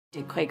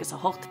Dé chuigus a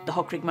hocht de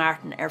Hochrig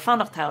Martin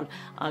fannachttáil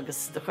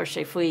agus de chuir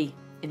sé faoi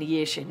ina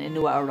dhé sin in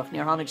nua áireach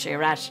níor tháinig sé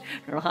ar ais,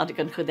 nuair tháinig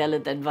an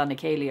chuile den bhanna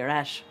céile ar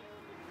ais.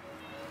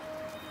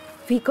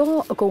 Bhí gá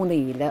a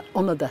gcónaí le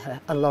ionadathe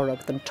a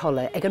lorg den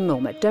Tulla ag an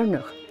nómad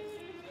dearnach.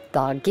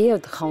 Dá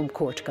géad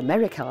chaomcóirt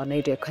America in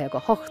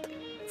 1858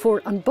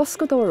 fuair an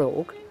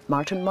boscadóróg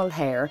Martin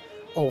Mulhaire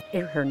ó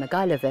Iarthar na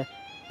Gaillimhe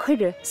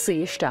cuire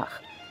suí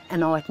isteach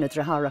an áit na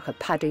dratháracha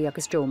Paddy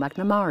agus Joe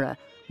McNamara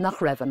nach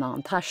raibh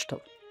an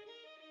taistil.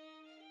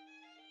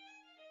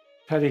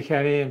 Paddy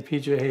Kenny and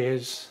PJ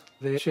Hayes,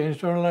 they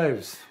changed our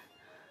lives.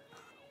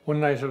 One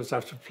night I was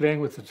after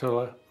playing with the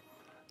Tulla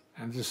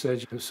and they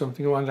said, "There's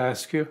something I want to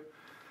ask you.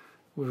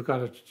 We've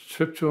got a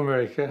trip to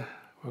America,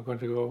 we're going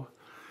to go,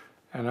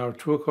 and our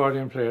two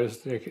accordion players,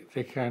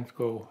 they can't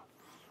go,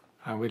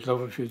 and we'd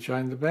love if you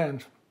join the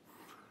band."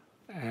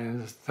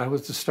 And that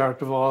was the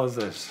start of all of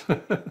this.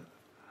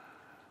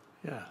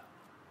 Yeah.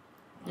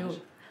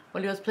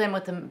 Well, you was playing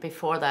with them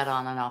before that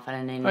on and off,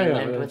 and in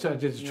England with them. I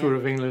did a tour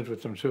of England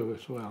with them too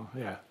as well,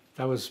 yeah.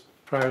 That was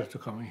prior to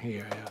coming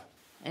here, yeah.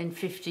 In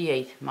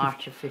 58,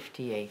 March of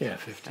 58. Yeah,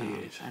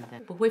 58. So,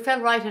 but we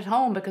felt right at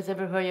home because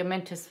everywhere you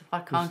meant is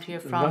what county you're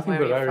from, nothing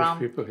where but you're Irish from.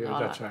 people here at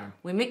that time.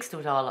 We mixed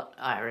with all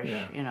Irish,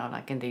 Yeah. you know,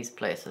 like in these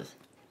places.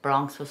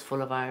 Bronx was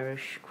full of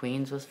Irish,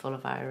 Queens was full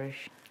of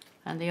Irish.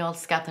 And they all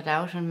scattered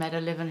out and made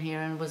a living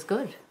here and was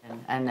good.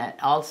 And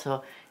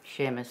also,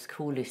 Seamus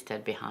Cooley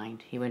stayed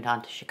behind. He went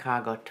on to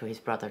Chicago to his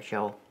brother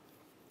Joe.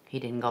 He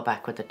didn't go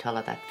back with the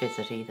Tulla that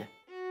visit either.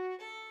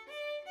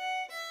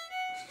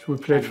 So we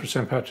played for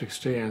St. Patrick's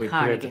Day and we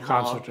played the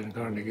concert Hall. in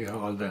Carnegie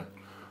Hall then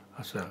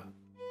as well.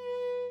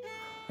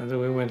 And then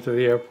we went to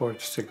the airport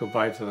to say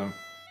goodbye to them.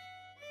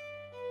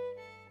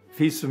 A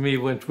piece of me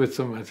went with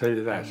them, I tell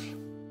you that.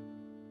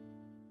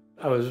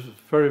 I was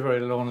very, very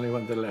lonely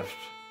when they left.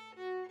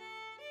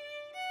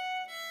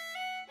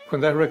 When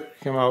that record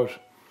came out,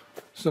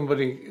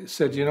 somebody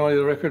said, "You know,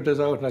 the record is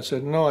out." And I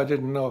said, "No, I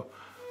didn't know."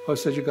 I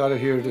said, "You got to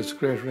hear this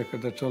great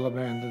record, the Tulla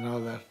Band and all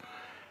that."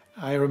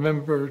 I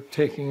remember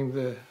taking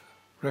the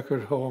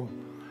record home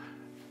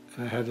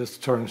and I had this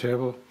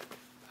turntable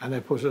and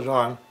I put it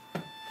on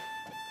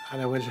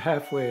and I went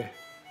halfway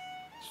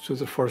to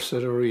the first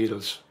set of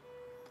reels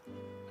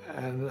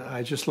and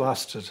I just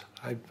lost it.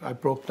 I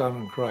broke down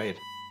and cried.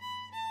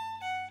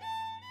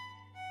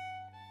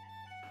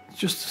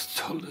 Just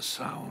the Tulla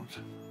sound.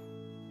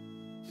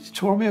 It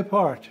tore me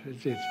apart,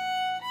 it did.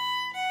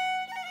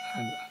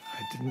 And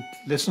I didn't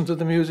listen to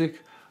the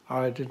music or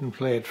I didn't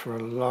play it for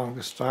the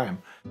longest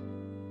time.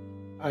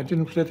 I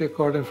didn't play the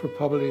accordion for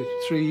probably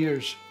 3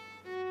 years.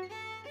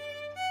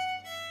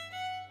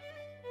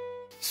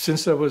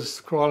 Since I was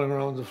crawling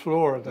around the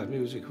floor, that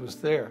music was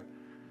there.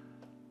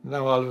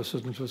 Now all of a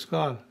sudden it was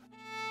gone.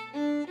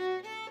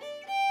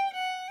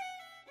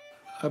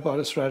 I bought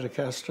a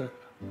Stratocaster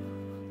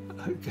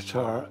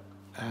guitar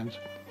and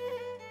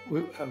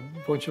a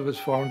bunch of us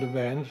formed a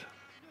band.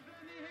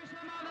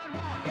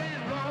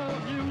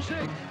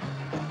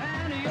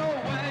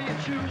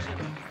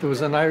 There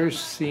was an Irish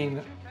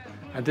scene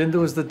and then there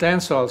was the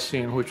dancehall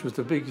scene, which was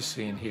the biggest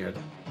scene here.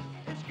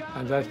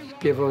 And that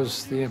gave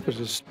us the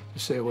impetus to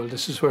say, well,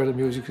 this is where the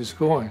music is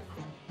going.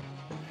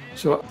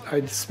 So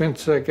I'd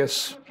spent, I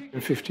guess,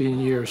 15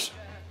 years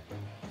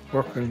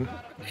working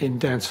in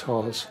dance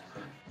halls,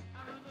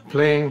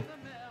 playing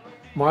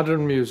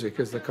modern music,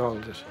 as they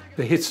called it,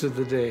 the hits of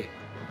the day.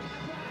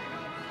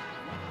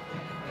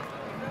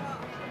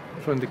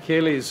 When the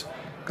Céilís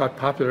got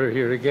popular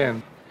here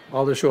again,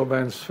 all the show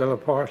bands fell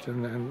apart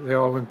and they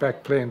all went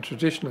back playing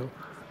traditional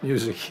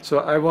music. So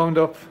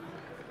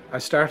I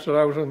started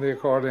out on the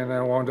accordion and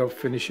I wound up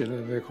finishing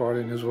on the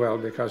accordion as well,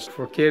 because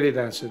for Céilí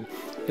dancing,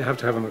 you have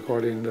to have an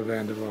accordion in the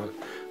band as well.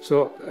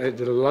 So I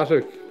did a lot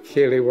of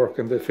Céilí work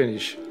in the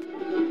finish.